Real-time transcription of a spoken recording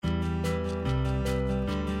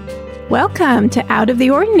Welcome to Out of the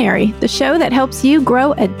Ordinary, the show that helps you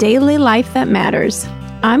grow a daily life that matters.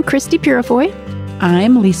 I'm Christy Purifoy.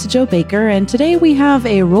 I'm Lisa Jo Baker, and today we have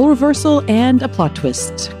a role reversal and a plot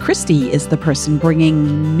twist. Christy is the person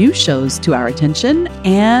bringing new shows to our attention,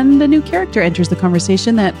 and a new character enters the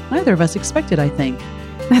conversation that neither of us expected, I think.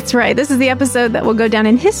 That's right. This is the episode that will go down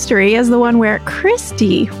in history as the one where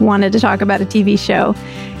Christy wanted to talk about a TV show.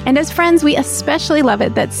 And as friends, we especially love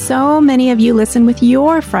it that so many of you listen with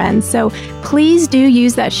your friends. So please do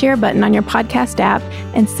use that share button on your podcast app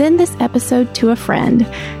and send this episode to a friend.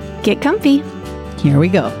 Get comfy. Here we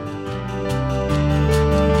go.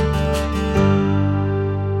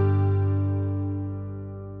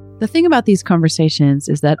 The thing about these conversations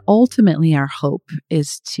is that ultimately our hope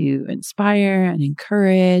is to inspire and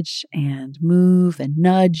encourage and move and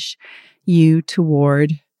nudge you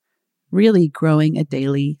toward really growing a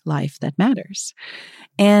daily life that matters.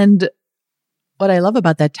 And what I love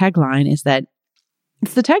about that tagline is that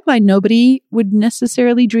it's the tagline nobody would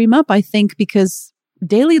necessarily dream up, I think, because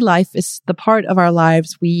daily life is the part of our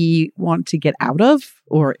lives we want to get out of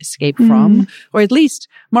or escape from, or at least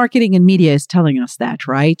marketing and media is telling us that,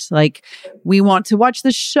 right? Like we want to watch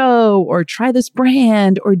this show or try this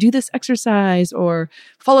brand or do this exercise or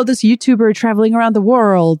follow this YouTuber traveling around the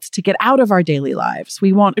world to get out of our daily lives.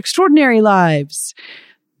 We want extraordinary lives.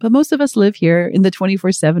 But most of us live here in the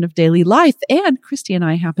 24/7 of daily life, and Christy and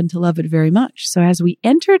I happen to love it very much. So as we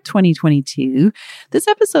enter 2022, this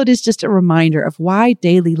episode is just a reminder of why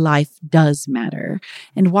daily life does matter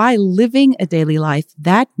and why living a daily life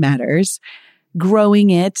that matters, growing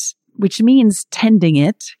it, which means tending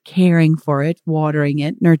it, caring for it, watering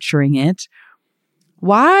it, nurturing it,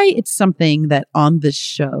 why it's something that on this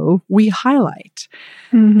show we highlight.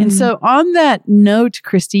 And so on that note,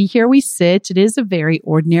 Christy, here we sit. It is a very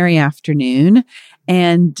ordinary afternoon.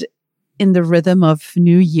 And in the rhythm of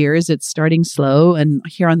New Year's, it's starting slow. And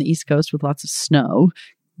here on the East Coast with lots of snow,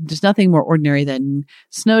 there's nothing more ordinary than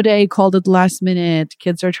snow day called at the last minute.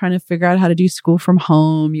 Kids are trying to figure out how to do school from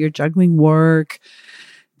home. You're juggling work.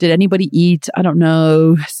 Did anybody eat? I don't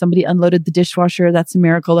know. Somebody unloaded the dishwasher. That's a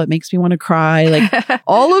miracle. That makes me want to cry. Like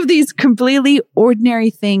all of these completely ordinary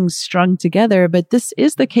things strung together. But this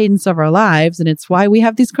is the cadence of our lives. And it's why we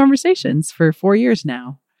have these conversations for 4 years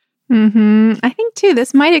now. I think, too,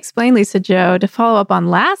 this might explain, Lisa Jo, to follow up on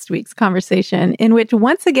last week's conversation, in which,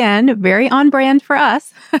 once again, very on brand for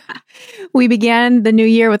us, we began the new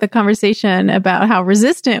year with a conversation about how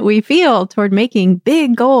resistant we feel toward making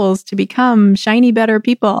big goals to become shiny, better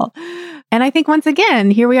people. And I think, once again,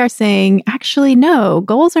 here we are saying, actually, no,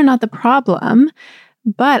 goals are not the problem.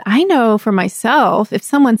 But I know for myself, if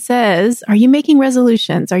someone says, are you making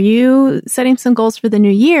resolutions? Are you setting some goals for the new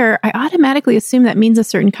year? I automatically assume that means a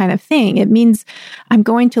certain kind of thing. It means I'm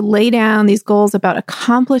going to lay down these goals about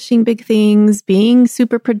accomplishing big things, being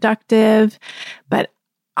super productive. But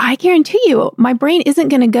I guarantee you, my brain isn't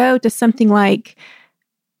going to go to something like,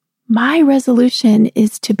 my resolution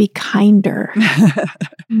is to be kinder.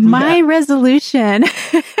 My resolution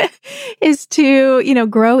is to,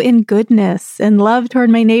 grow in goodness and love toward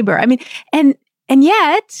my neighbor. I mean, and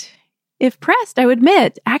yet, if pressed, I would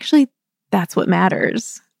admit, actually, that's what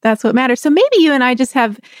matters. That's what matters. So maybe you and I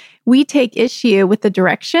we take issue with the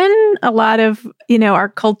direction a lot of, our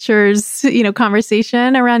culture's,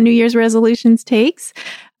 conversation around New Year's resolutions takes,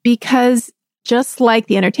 because just like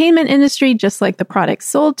the entertainment industry, just like the products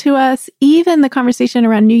sold to us, even the conversation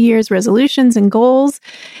around New Year's resolutions and goals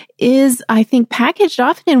is, I think, packaged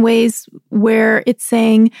often in ways where it's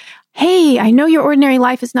saying, hey, I know your ordinary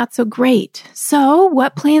life is not so great. So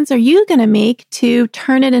what plans are you going to make to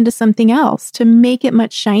turn it into something else, to make it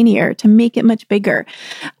much shinier, to make it much bigger?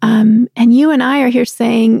 And you and I are here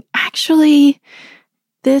saying, actually,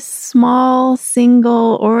 this small,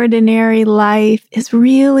 single, ordinary life is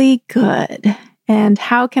really good. And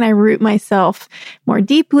how can I root myself more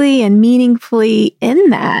deeply and meaningfully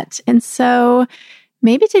in that? And so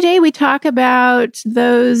maybe today we talk about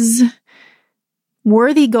those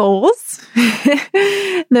worthy goals,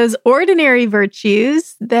 those ordinary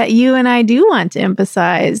virtues that you and I do want to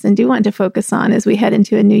emphasize and do want to focus on as we head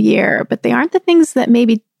into a new year. But they aren't the things that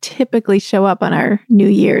maybe typically show up on our New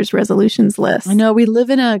Year's resolutions list. I know we live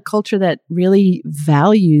in a culture that really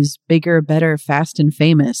values bigger, better, fast, and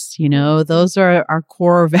famous. Those are our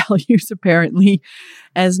core values, apparently,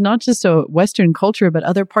 as not just a Western culture, but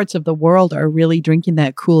other parts of the world are really drinking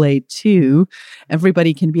that Kool-Aid too.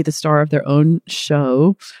 Everybody can be the star of their own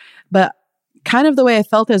show. But kind of the way I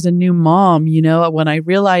felt as a new mom, when I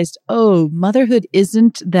realized, motherhood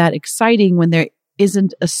isn't that exciting when there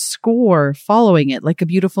isn't a score following it, like a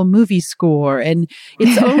beautiful movie score. And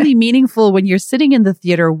it's only meaningful when you're sitting in the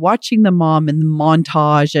theater watching the mom in the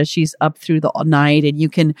montage as she's up through the night and you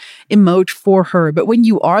can emote for her. But when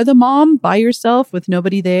you are the mom by yourself with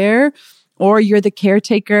nobody there, or you're the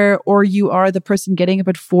caretaker, or you are the person getting up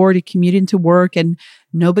at 4 to commute into work and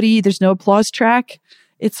there's no applause track,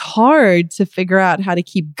 it's hard to figure out how to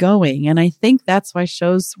keep going. And I think that's why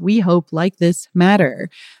shows we hope like this matter,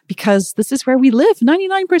 because this is where we live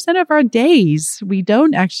 99% of our days. We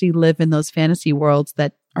don't actually live in those fantasy worlds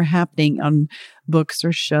that are happening on books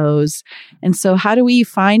or shows. And so how do we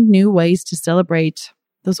find new ways to celebrate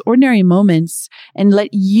those ordinary moments and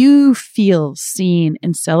let you feel seen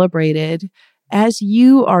and celebrated as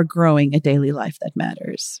you are growing a daily life that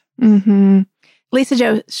matters? Mm-hmm.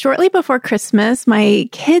 Lisa-Jo, shortly before Christmas, my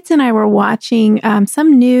kids and I were watching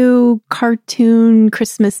some new cartoon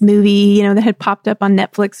Christmas movie, that had popped up on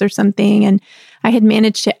Netflix or something. And I had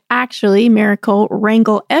managed to actually, miracle,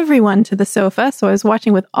 wrangle everyone to the sofa. So I was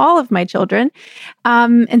watching with all of my children.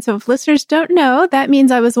 And so if listeners don't know, that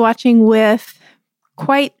means I was watching with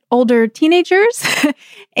quite older teenagers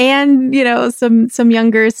and, some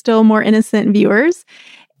younger, still more innocent viewers.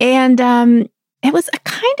 And it was a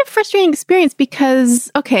kind of frustrating experience because,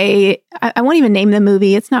 I won't even name the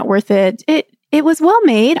movie. It's not worth it. It was well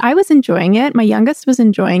made. I was enjoying it. My youngest was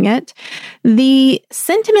enjoying it. The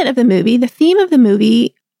sentiment of the movie, the theme of the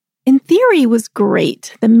movie, in theory, was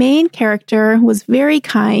great. The main character was very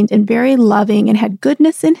kind and very loving and had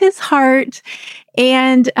goodness in his heart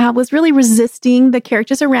and was really resisting the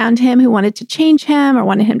characters around him who wanted to change him or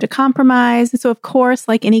wanted him to compromise. And so, of course,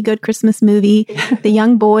 like any good Christmas movie, the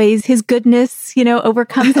young boys, his goodness,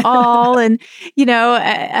 overcomes all. And,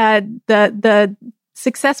 the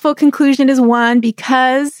successful conclusion is won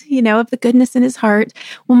because, of the goodness in his heart.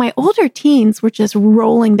 Well, my older teens were just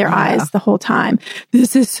rolling their eyes the whole time.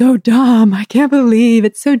 This is so dumb. I can't believe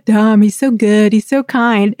it's so dumb. He's so good. He's so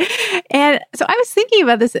kind. And so I was thinking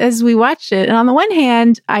about this as we watched it. And on the one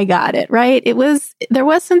hand, I got it, right? There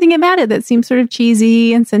was something about it that seemed sort of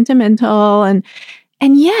cheesy and sentimental. And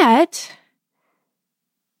yet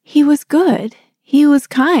he was good. He was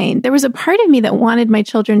kind. There was a part of me that wanted my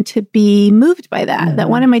children to be moved by that, that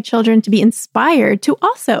wanted my children to be inspired to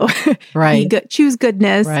also choose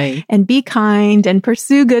goodness and be kind and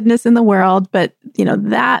pursue goodness in the world. But,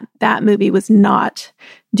 that movie was not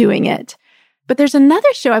doing it. But there's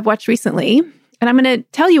another show I've watched recently, and I'm going to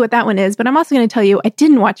tell you what that one is, but I'm also going to tell you I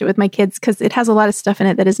didn't watch it with my kids because it has a lot of stuff in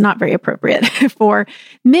it that is not very appropriate for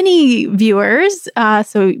many viewers.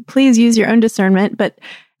 So please use your own discernment. But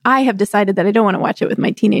I have decided that I don't want to watch it with my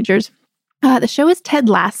teenagers. The show is Ted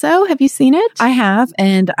Lasso. Have you seen it? I have.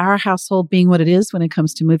 And our household being what it is when it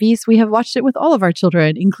comes to movies, we have watched it with all of our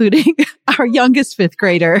children, including our youngest 5th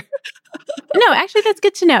grader. No, actually, that's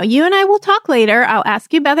good to know. You and I will talk later. I'll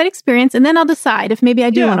ask you about that experience, and then I'll decide if maybe I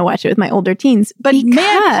do want to watch it with my older teens. But may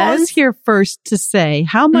I pause here first to say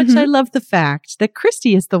how much I love the fact that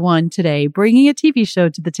Christy is the one today bringing a TV show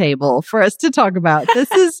to the table for us to talk about.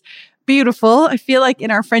 This is beautiful. I feel like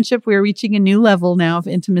in our friendship, we're reaching a new level now of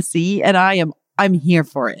intimacy, and I'm here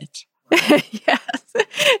for it. Yes,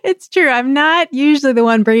 it's true. I'm not usually the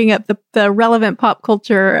one bringing up the relevant pop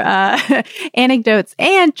culture anecdotes.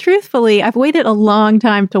 And truthfully, I've waited a long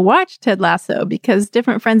time to watch Ted Lasso because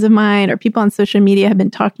different friends of mine or people on social media have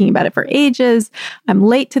been talking about it for ages. I'm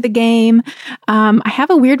late to the game. I have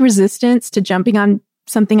a weird resistance to jumping on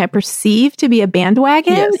something I perceive to be a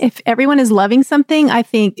bandwagon. Yes. If everyone is loving something, I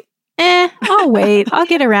think, I'll wait. I'll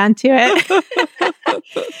get around to it.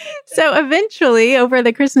 So eventually, over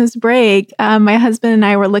the Christmas break, my husband and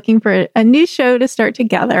I were looking for a new show to start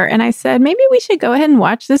together. And I said, maybe we should go ahead and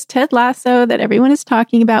watch this Ted Lasso that everyone is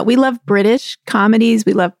talking about. We love British comedies.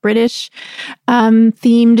 We love British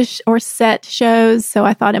themed or set shows. So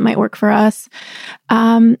I thought it might work for us.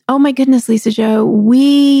 Oh my goodness, Lisa-Jo,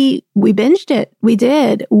 we binged it. We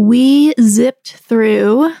did. We zipped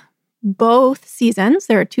through both seasons.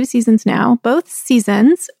 There are 2 seasons now, both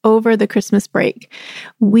seasons over the Christmas break.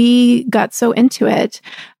 We got so into it.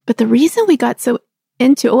 But the reason we got so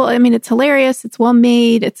into it, well, I mean, it's hilarious. It's well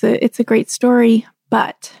made. It's a great story.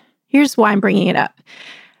 But here's why I'm bringing it up.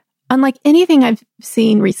 Unlike anything I've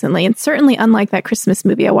seen recently, and certainly unlike that Christmas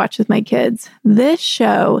movie I watched with my kids, this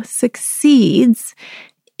show succeeds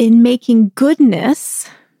in making goodness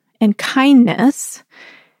and kindness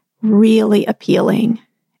really appealing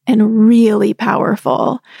and really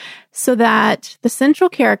powerful, so that the central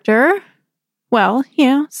character, well,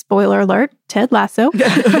 spoiler alert, Ted Lasso,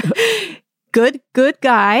 good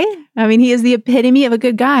guy. I mean, he is the epitome of a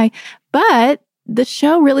good guy, but the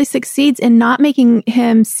show really succeeds in not making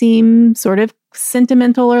him seem sort of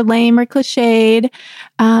sentimental or lame or cliched,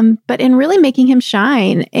 but in really making him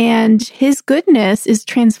shine. And his goodness is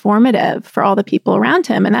transformative for all the people around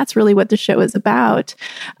him. And that's really what the show is about,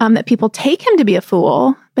 that people take him to be a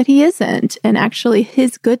fool, but he isn't. And actually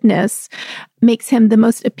his goodness makes him the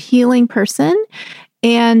most appealing person.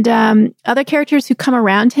 And other characters who come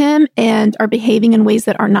around him and are behaving in ways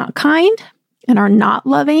that are not kind and are not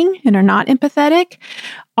loving and are not empathetic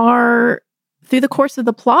are, through the course of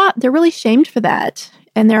the plot, they're really shamed for that.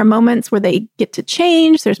 And there are moments where they get to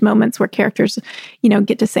change. There's moments where characters,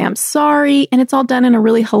 get to say, I'm sorry. And it's all done in a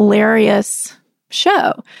really hilarious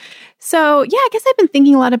show. So yeah, I guess I've been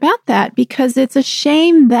thinking a lot about that because it's a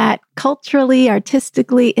shame that culturally,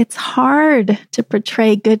 artistically, it's hard to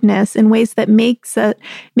portray goodness in ways that makes it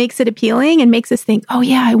appealing and makes us think, oh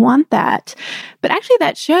yeah, I want that. But actually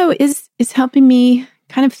that show is helping me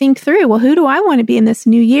kind of think through, well, who do I want to be in this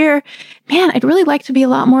new year? Man, I'd really like to be a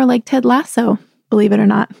lot more like Ted Lasso, believe it or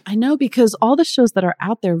not. I know, because all the shows that are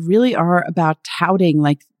out there really are about touting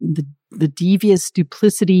like the devious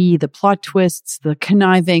duplicity, the plot twists, the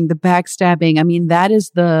conniving, the backstabbing. I mean,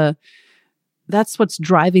 that's what's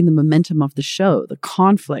driving the momentum of the show, the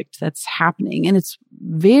conflict that's happening. And it's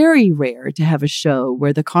very rare to have a show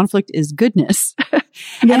where the conflict is goodness.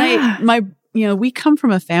 Yeah. And we come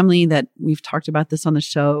from a family that, we've talked about this on the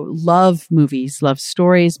show, love movies, love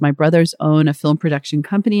stories. My brothers own a film production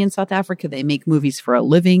company in South Africa. They make movies for a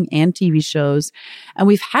living and TV shows. And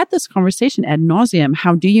we've had this conversation ad nauseum.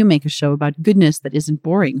 How do you make a show about goodness that isn't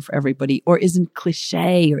boring for everybody or isn't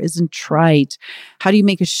cliche or isn't trite? How do you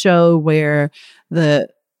make a show where the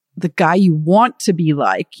guy you want to be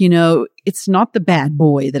like, it's not the bad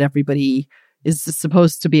boy that everybody is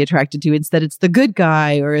supposed to be attracted to. Instead, it's the good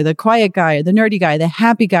guy or the quiet guy or the nerdy guy, the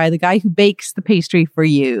happy guy, the guy who bakes the pastry for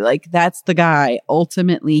you. Like that's the guy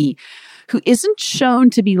ultimately who isn't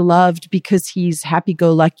shown to be loved because he's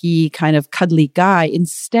happy-go-lucky, kind of cuddly guy.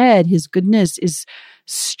 Instead, his goodness is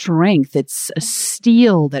strength. It's a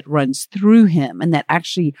steel that runs through him and that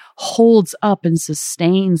actually holds up and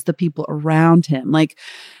sustains the people around him. Like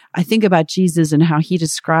I think about Jesus and how he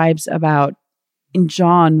describes about in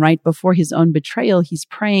John, right before his own betrayal, he's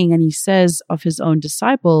praying and he says of his own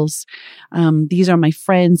disciples, these are my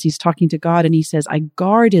friends. He's talking to God and he says, I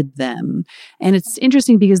guarded them. And it's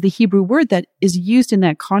interesting because the Hebrew word that is used in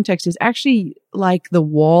that context is actually like the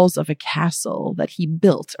walls of a castle that he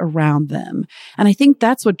built around them. And I think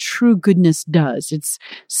that's what true goodness does. It's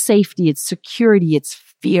safety, it's security, it's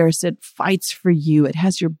fierce, it fights for you, it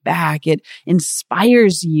has your back, it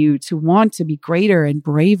inspires you to want to be greater and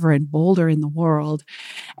braver and bolder in the world.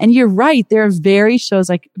 And you're right, there are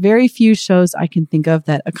very few shows I can think of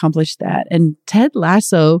that accomplish that. And Ted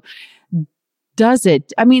Lasso does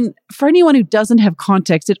it. I mean, for anyone who doesn't have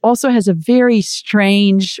context, it also has a very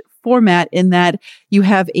strange format in that you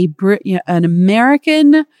have an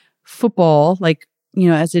American football,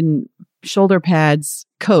 as in shoulder pads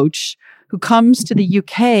coach who comes to the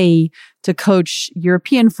UK to coach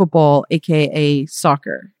European football, aka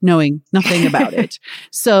soccer, knowing nothing about it.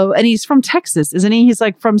 So, and he's from Texas, isn't he? He's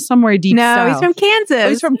like from somewhere deep south. No, he's from Kansas. Oh,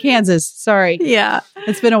 he's from Kansas. Sorry. Yeah.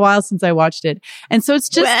 It's been a while since I watched it. And so it's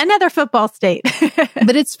just another football state.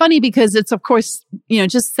 But it's funny because it's, of course,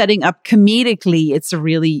 just setting up comedically, it's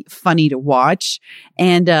really funny to watch.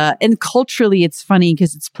 And culturally, it's funny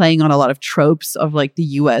because it's playing on a lot of tropes of like the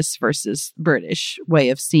US versus British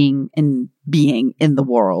way of seeing and being in the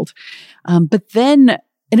world. But then,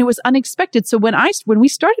 and it was unexpected. So when we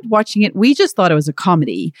started watching it, we just thought it was a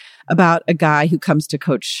comedy about a guy who comes to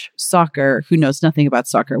coach soccer who knows nothing about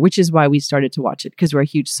soccer, which is why we started to watch it, because we're a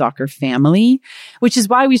huge soccer family, which is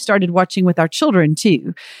why we started watching with our children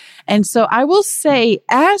too. And so I will say,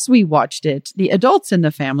 as we watched it, the adults in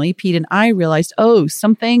the family, Pete and I, realized,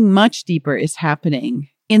 something much deeper is happening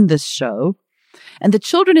in this show. And the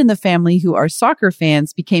children in the family who are soccer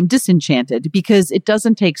fans became disenchanted because it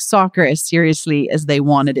doesn't take soccer as seriously as they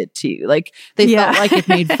wanted it to. Like they felt like it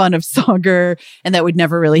made fun of soccer and that would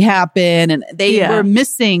never really happen. And they were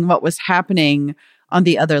missing what was happening on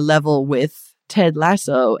the other level with Ted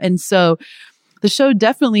Lasso. And so the show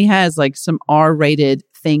definitely has like some R-rated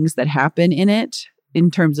things that happen in it in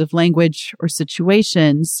terms of language or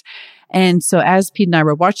situations. And so as Pete and I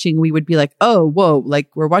were watching, we would be like, oh, whoa,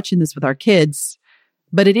 like we're watching this with our kids.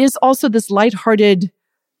 But it is also this lighthearted,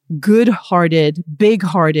 good-hearted,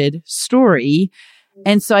 big-hearted story.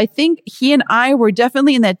 And so I think he and I were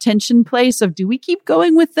definitely in that tension place of, do we keep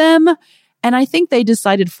going with them? And I think they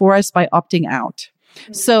decided for us by opting out.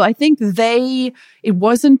 So I think it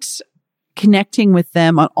wasn't connecting with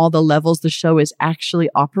them on all the levels the show is actually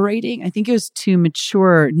operating. I think it was too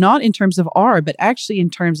mature, not in terms of R, but actually in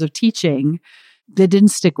terms of teaching. They didn't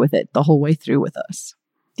stick with it the whole way through with us.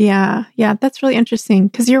 Yeah. Yeah. That's really interesting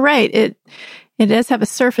because you're right. It does have a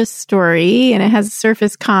surface story and it has a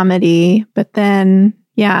surface comedy, but then,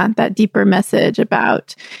 yeah, that deeper message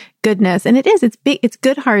about goodness. And it's big, it's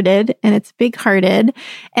good-hearted and it's big-hearted.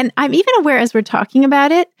 And I'm even aware as we're talking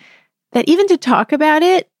about it, that even to talk about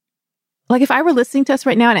it, like if I were listening to us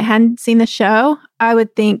right now and I hadn't seen the show, I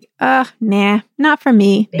would think, nah, not for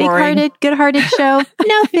me. Big-hearted, good-hearted show.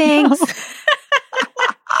 No thanks.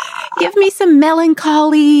 Give me some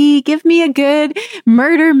melancholy. Give me a good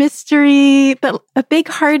murder mystery. But a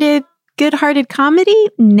big-hearted, good-hearted comedy?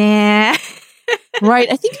 Nah. Right.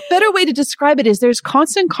 I think a better way to describe it is there's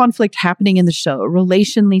constant conflict happening in the show,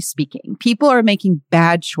 relationally speaking. People are making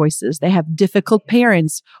bad choices. They have difficult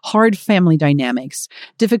parents, hard family dynamics,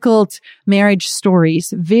 difficult marriage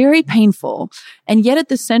stories, very painful. And yet at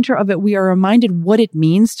the center of it, we are reminded what it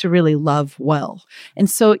means to really love well. And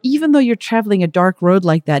so even though you're traveling a dark road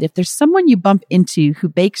like that, if there's someone you bump into who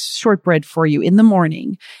bakes shortbread for you in the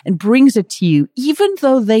morning and brings it to you, even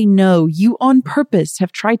though they know you on purpose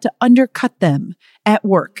have tried to undercut them at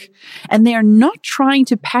work, and they are not trying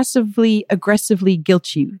to passively, aggressively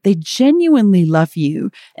guilt you. They genuinely love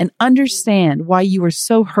you and understand why you were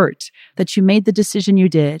so hurt that you made the decision you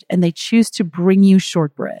did, and they choose to bring you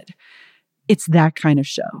shortbread. It's that kind of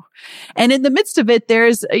show. And in the midst of it,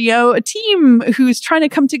 there's, a team who's trying to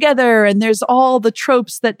come together, and there's all the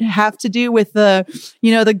tropes that have to do with the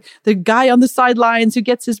guy on the sidelines who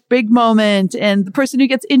gets his big moment, and the person who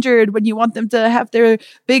gets injured when you want them to have their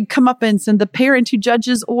big comeuppance, and the parent who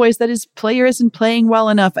judges always that his player isn't playing well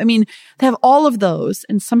enough. I mean, they have all of those,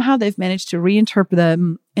 and somehow they've managed to reinterpret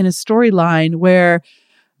them in a storyline where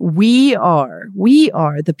we are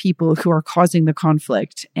the people who are causing the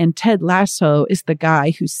conflict. And Ted Lasso is the guy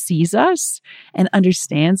who sees us and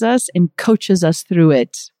understands us and coaches us through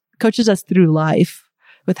life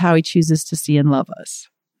with how he chooses to see and love us.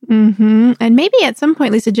 Mm-hmm. And maybe at some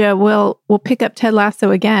point, Lisa Jo, we'll pick up Ted Lasso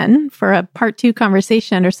again for a part 2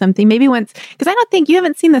 conversation or something. Maybe once, because I don't think you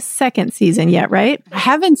haven't seen the second season yet, right? I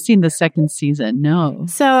haven't seen the second season, no.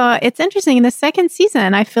 So it's interesting. In the second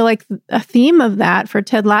season, I feel like a theme of that for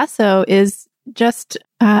Ted Lasso is just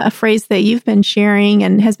a phrase that you've been sharing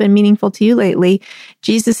and has been meaningful to you lately.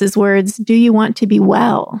 Jesus's words, "Do you want to be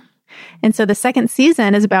well?" And so the second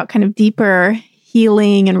season is about kind of deeper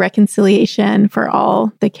healing and reconciliation for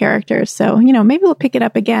all the characters. So, maybe we'll pick it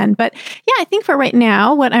up again. But yeah, I think for right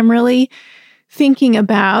now, what I'm really thinking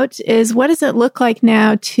about is what does it look like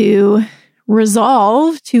now to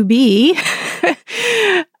resolve to be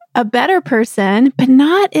a better person, but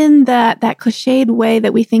not in that cliched way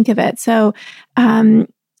that we think of it. So,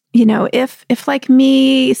 if like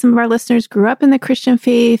me, some of our listeners grew up in the Christian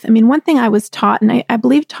faith, I mean, one thing I was taught, and I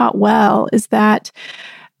believe taught well, is that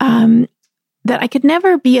that I could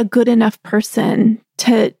never be a good enough person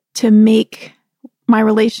to make my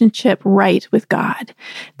relationship right with God.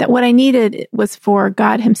 That what I needed was for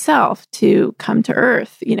God himself to come to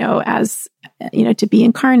earth, as, to be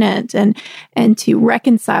incarnate and to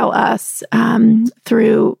reconcile us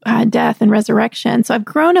through death and resurrection. So I've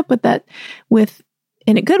grown up with that,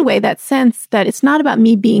 in a good way, that sense that it's not about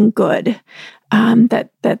me being good.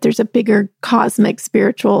 That there's a bigger cosmic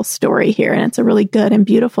spiritual story here, and it's a really good and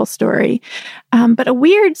beautiful story. But a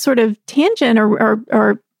weird sort of tangent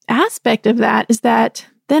or aspect of that is that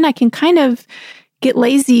then I can kind of get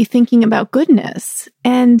lazy thinking about goodness.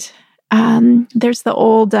 And there's the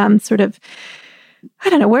old sort of, I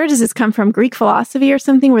don't know, where does this come from? Greek philosophy or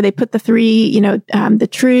something, where they put the three, the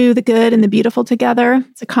true, the good, and the beautiful together.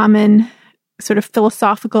 It's a common sort of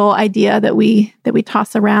philosophical idea that we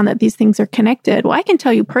toss around, that these things are connected. Well, I can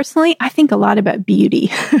tell you personally, I think a lot about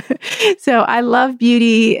beauty. So I love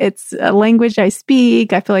beauty. It's a language I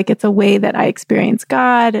speak. I feel like it's a way that I experience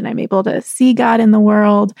God, and I'm able to see God in the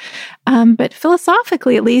world. But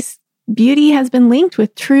philosophically, at least, beauty has been linked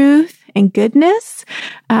with truth and goodness.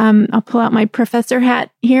 I'll pull out my professor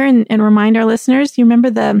hat here and remind our listeners. You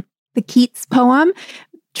remember the Keats poem?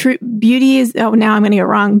 Beauty is, now I'm going to get it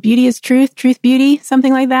wrong. Beauty is truth, truth, beauty,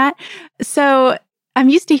 something like that. So I'm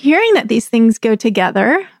used to hearing that these things go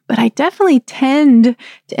together, but I definitely tend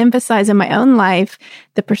to emphasize in my own life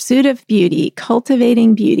the pursuit of beauty,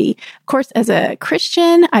 cultivating beauty. Of course, as a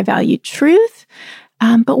Christian, I value truth.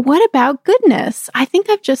 But what about goodness? I think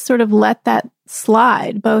I've just sort of let that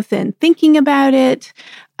slide, both in thinking about it,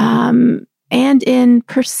 and in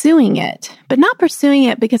pursuing it, but not pursuing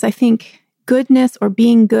it because I think goodness or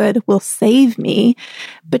being good will save me,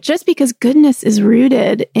 but just because goodness is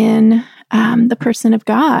rooted in the person of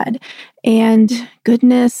God. And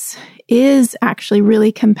goodness is actually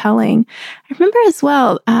really compelling. I remember as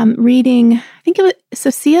well reading, I think it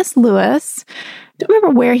was C.S. Lewis. I don't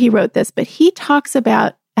remember where he wrote this, but he talks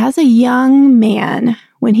about as a young man,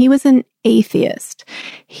 when he was an atheist,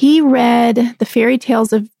 he read the fairy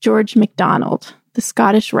tales of George MacDonald, the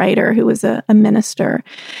Scottish writer who was a minister.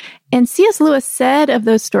 And C.S. Lewis said of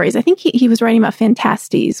those stories, I think he was writing about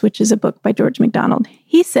Phantastes, which is a book by George MacDonald.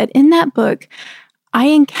 He said, in that book, I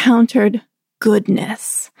encountered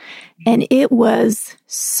goodness, and it was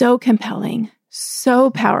so compelling, so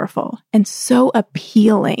powerful, and so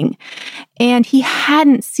appealing. And he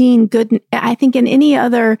hadn't seen good, I think in any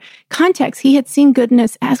other context, he had seen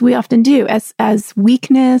goodness, as we often do, as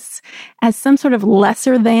weakness, as some sort of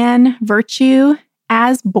lesser than virtue,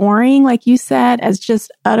 as boring, like you said, as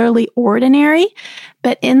just utterly ordinary.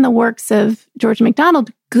 But in the works of George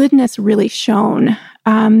MacDonald, goodness really shone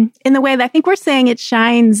in the way that I think we're saying it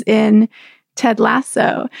shines in Ted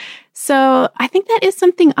Lasso. So I think that is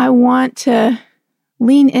something I want to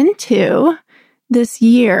lean into this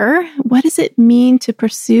year. What does it mean to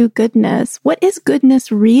pursue goodness? What is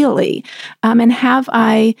goodness really? And have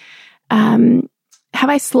I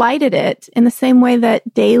slighted it in the same way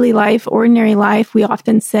that daily life, ordinary life, we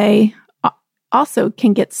often say also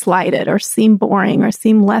can get slighted or seem boring or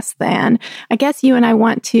seem less than? I guess you and I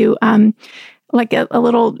want to, like a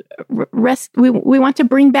little rest. We want to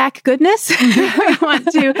bring back goodness. We want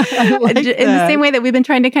to, in the same way that we've been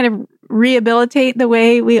trying to kind of rehabilitate the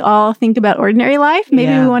way we all think about ordinary life.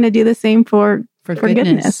 Maybe we want to do the same for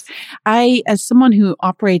goodness. I, as someone who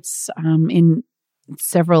operates in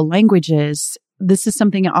several languages, this is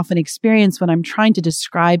something I often experience when I'm trying to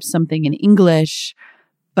describe something in English,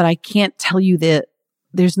 but I can't tell you that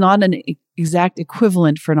there's not an exact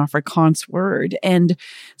equivalent for an Afrikaans word. And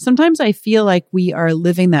sometimes I feel like we are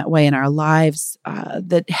living that way in our lives,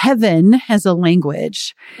 that heaven has a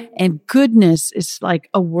language and goodness is like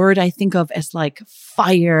a word I think of as like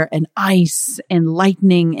fire and ice and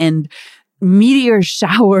lightning and meteor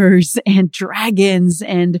showers and dragons.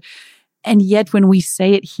 And yet when we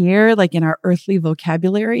say it here, like in our earthly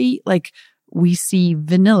vocabulary, like we see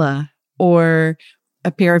vanilla or a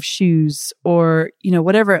pair of shoes or,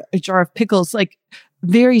 whatever, a jar of pickles, like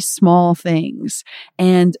very small things.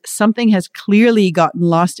 And something has clearly gotten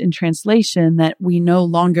lost in translation that we no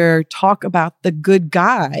longer talk about the good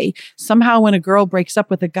guy. Somehow when a girl breaks up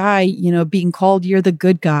with a guy, being called you're the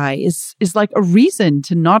good guy is like a reason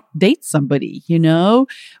to not date somebody,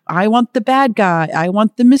 I want the bad guy. I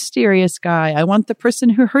want the mysterious guy. I want the person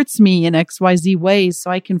who hurts me in XYZ ways so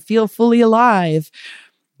I can feel fully alive.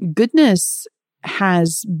 Goodness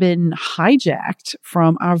has been hijacked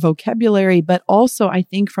from our vocabulary, but also I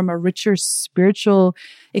think from a richer spiritual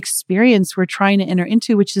experience we're trying to enter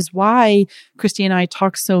into, which is why Christy and I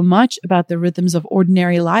talk so much about the rhythms of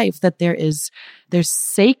ordinary life, that there's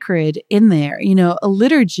sacred in there. A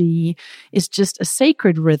liturgy is just a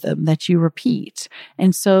sacred rhythm that you repeat.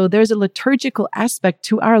 And so there's a liturgical aspect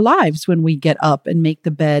to our lives when we get up and make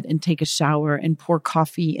the bed and take a shower and pour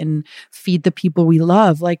coffee and feed the people we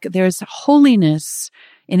love. Like there's holiness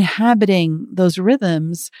inhabiting those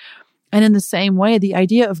rhythms. And in the same way, the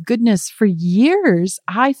idea of goodness, for years,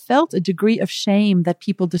 I felt a degree of shame that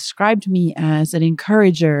people described me as an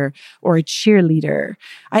encourager or a cheerleader.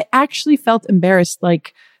 I actually felt embarrassed,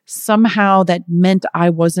 like somehow that meant I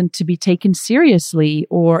wasn't to be taken seriously,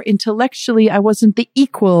 or intellectually I wasn't the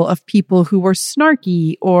equal of people who were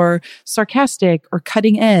snarky or sarcastic or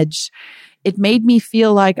cutting edge. It made me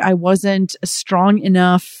feel like I wasn't a strong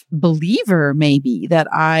enough believer, maybe, that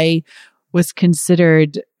I was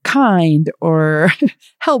considered kind or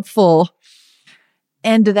helpful.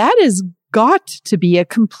 And that has got to be a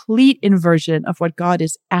complete inversion of what God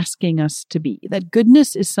is asking us to be. That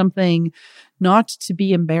goodness is something not to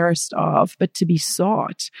be embarrassed of, but to be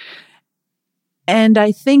sought. And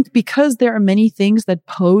I think because there are many things that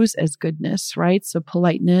pose as goodness, right? So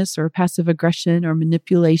politeness or passive aggression or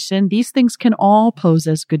manipulation, these things can all pose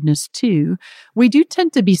as goodness too. We do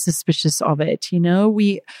tend to be suspicious of it.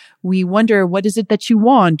 We wonder, what is it that you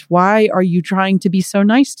want? Why are you trying to be so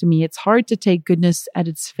nice to me? It's hard to take goodness at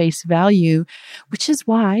its face value, which is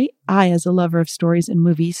why I, as a lover of stories and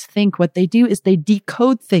movies, think what they do is they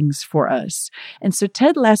decode things for us. And so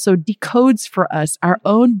Ted Lasso decodes for us our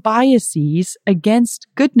own biases against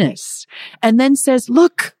goodness and then says,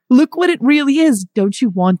 look what it really is. Don't you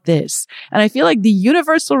want this? And I feel like the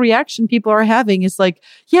universal reaction people are having is like,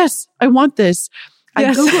 yes, I want this.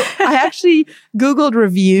 Yes. I actually Googled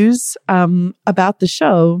reviews about the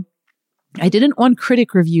show, I didn't want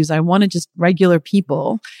critic reviews. I wanted just regular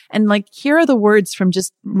people. And like, here are the words from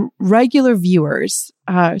just regular viewers.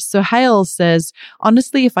 So Hale says,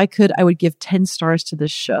 honestly, if I could, I would give 10 stars to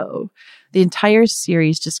this show. The entire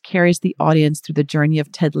series just carries the audience through the journey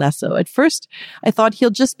of Ted Lasso. At first, I thought he'll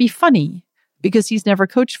just be funny because he's never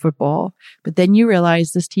coached football. But then you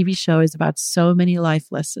realize this TV show is about so many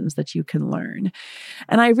life lessons that you can learn.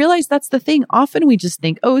 And I realized that's the thing. Often we just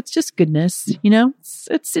think, oh, it's just goodness. You know,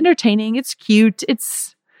 it's entertaining. It's cute.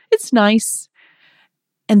 It's nice.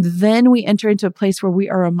 And then we enter into a place where we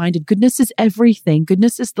are reminded goodness is everything.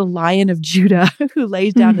 Goodness is the Lion of Judah who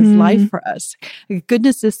lays down his life for us.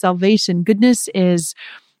 Goodness is salvation. Goodness is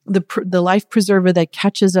the life preserver that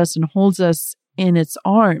catches us and holds us in its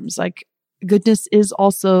arms. Like, goodness is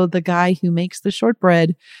also the guy who makes the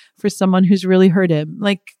shortbread for someone who's really hurt him.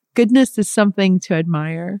 Like, goodness is something to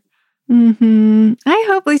admire. I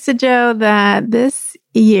hope, Lisa Jo, that this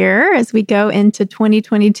year, as we go into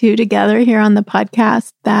 2022 together here on the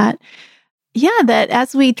podcast, that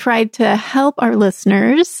as we try to help our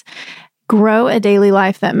listeners grow a daily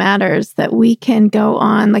life that matters, that we can go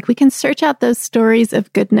on, like we can search out those stories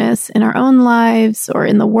of goodness in our own lives or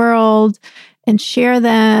in the world and share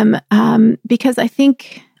them. Because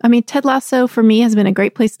Ted Lasso for me has been a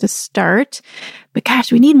great place to start, but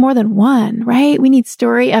gosh, we need more than one, right? We need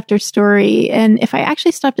story after story. And if I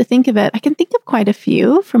actually stop to think of it, I can think of quite a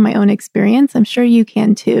few from my own experience. I'm sure you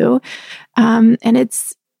can too.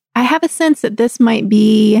 I have a sense that this might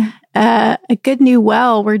be a good new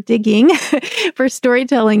well we're digging for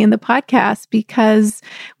storytelling in the podcast, because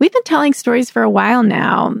we've been telling stories for a while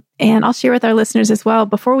now. And I'll share with our listeners as well,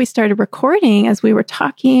 before we started recording, as we were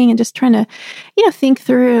talking and just trying to, think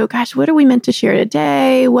through, gosh, what are we meant to share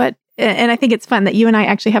today? And I think it's fun that you and I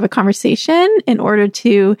actually have a conversation in order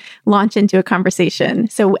to launch into a conversation.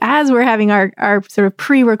 So as we're having our sort of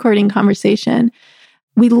pre-recording conversation,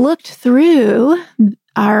 we looked through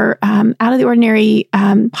our Out of the Ordinary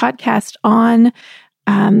podcast on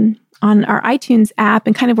our iTunes app,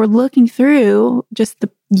 and kind of we're looking through just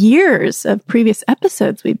the years of previous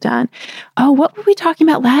episodes we've done. Oh, what were we talking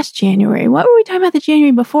about last January? What were we talking about the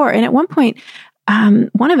January before? And at one point,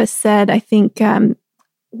 one of us said, I think,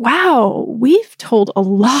 wow, we've told a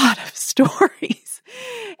lot of stories,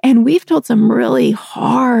 and we've told some really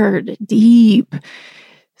hard, deep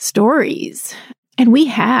stories, and we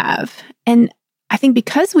have. And I think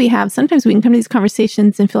because we have, sometimes we can come to these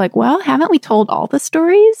conversations and feel like, well, haven't we told all the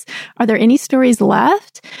stories? Are there any stories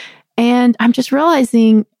left? And I'm just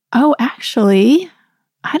realizing, oh, actually,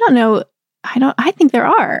 I don't know. I think there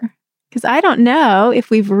are, because I don't know if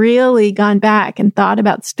we've really gone back and thought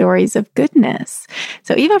about stories of goodness.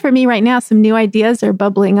 So even for me right now, some new ideas are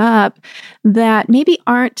bubbling up that maybe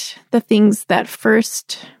aren't the things that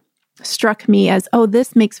first struck me as, oh,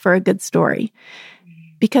 this makes for a good story.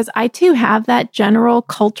 Because I too have that general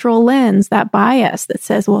cultural lens, that bias that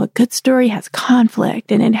says, well, a good story has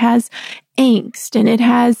conflict and it has angst and it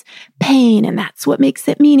has pain, and that's what makes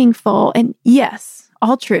it meaningful. And yes,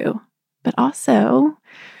 all true. But also,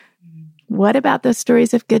 what about those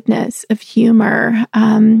stories of goodness, of humor?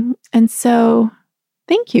 And so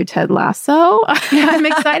thank you, Ted Lasso. I'm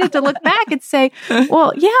excited to look back and say,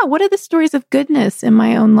 well, yeah, what are the stories of goodness in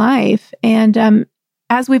my own life? And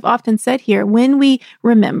as we've often said here, when we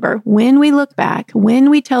remember, when we look back, when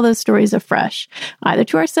we tell those stories afresh, either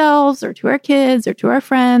to ourselves or to our kids or to our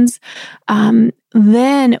friends,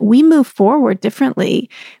 then we move forward differently.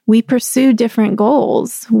 We pursue different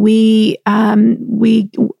goals. How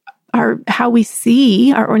we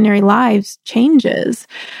see our ordinary lives changes.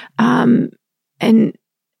 And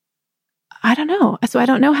I don't know. So I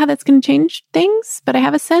don't know how that's going to change things, but I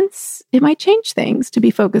have a sense it might change things to be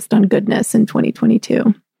focused on goodness in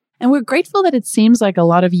 2022. And we're grateful that it seems like a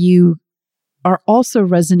lot of you are also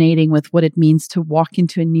resonating with what it means to walk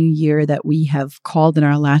into a new year that we have called in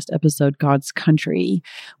our last episode, God's Country.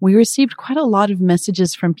 We received quite a lot of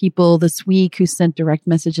messages from people this week who sent direct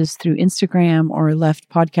messages through Instagram or left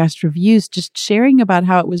podcast reviews, just sharing about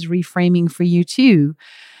how it was reframing for you too,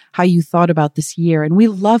 how you thought about this year. And we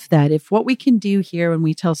love that. If what we can do here when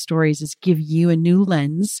we tell stories is give you a new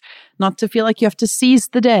lens, not to feel like you have to seize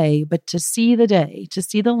the day, but to see the day, to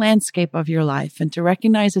see the landscape of your life and to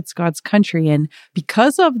recognize it's God's country. And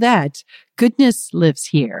because of that, goodness lives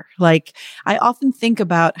here. Like, I often think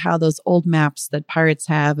about how those old maps that pirates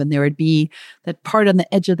have, and there would be that part on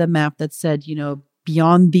the edge of the map that said,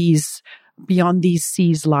 beyond these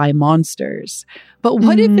seas lie monsters. But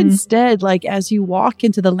what if instead, like, as you walk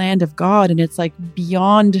into the land of God and it's like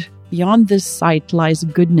beyond this sight lies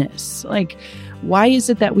goodness? Like, Why is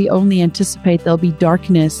it that we only anticipate there'll be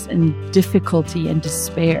darkness and difficulty and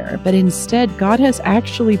despair? But instead, God has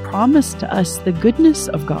actually promised to us the goodness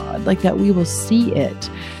of God, like that we will see it,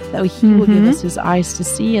 that He will give us His eyes to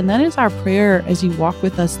see. And that is our prayer as you walk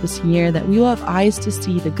with us this year, that we will have eyes to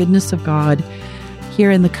see the goodness of God here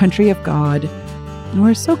in the country of God. And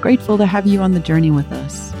we're so grateful to have you on the journey with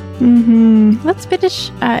us. Let's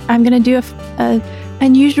finish. I'm going to do a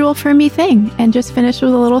unusual for me thing and just finish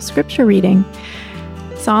with a little scripture reading.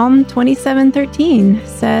 Psalm 27:13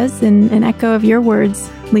 says, in an echo of your words,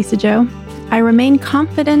 Lisa Jo, I remain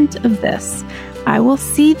confident of this. I will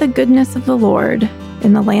see the goodness of the Lord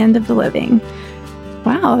in the land of the living.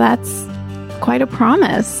 Wow, that's quite a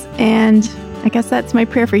promise. And I guess that's my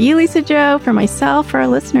prayer for you, Lisa Jo, for myself, for our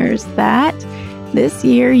listeners, that this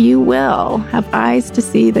year you will have eyes to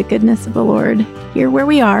see the goodness of the Lord here where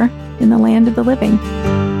we are in the land of the living.